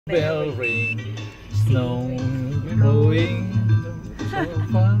Bell ring, snow blowing, so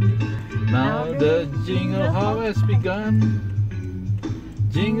fun. Now the jingle hop has begun.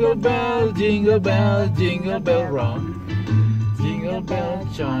 Jingle bell, jingle bell, jingle bell rock. Jingle bell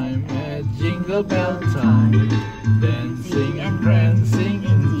chime at jingle bell time. Dancing and prancing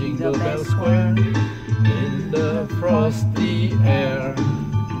in Jingle Bell Square, in the frosty air.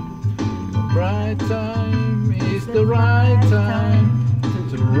 The bright time is the right time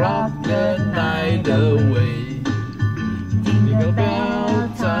to rock the night away. Jingle bell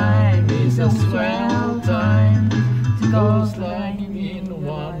time is a swell time to go sliding in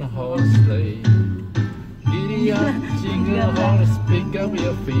one-horse sleigh. Giddy up, jingle horse, pick up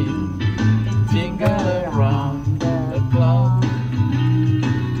your feet, jingle around the clock.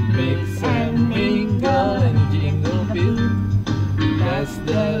 Mix and mingle and jingle beat, that's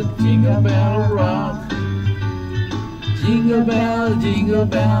the Jingle Bell rock. Jingle bell, jingle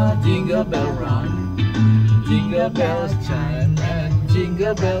bell, jingle bell rock. Jingle bells chime and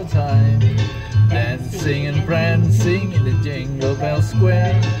jingle bell time. Dancing and prancing in the Jingle Bell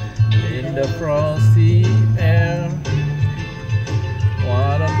Square, in the frosty air.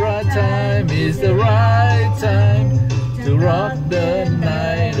 What a bright time is the right time to rock the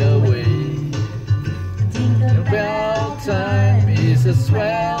night away. Jingle bell time is a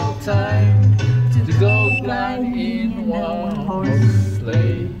swell time to go gliding in one-horse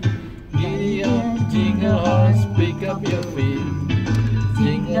sleigh. Giddy up, jingle horse, pick up your feet,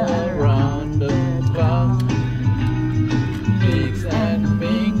 jingle around the clock. Mix and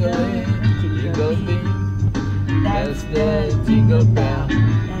mingle, jingle beat, that's the jingle bell,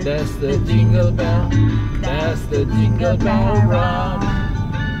 that's the jingle bell, that's the Jingle Bell rock.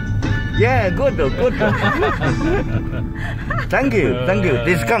 Yeah, good. Thank you.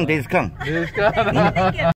 Discount. Discount.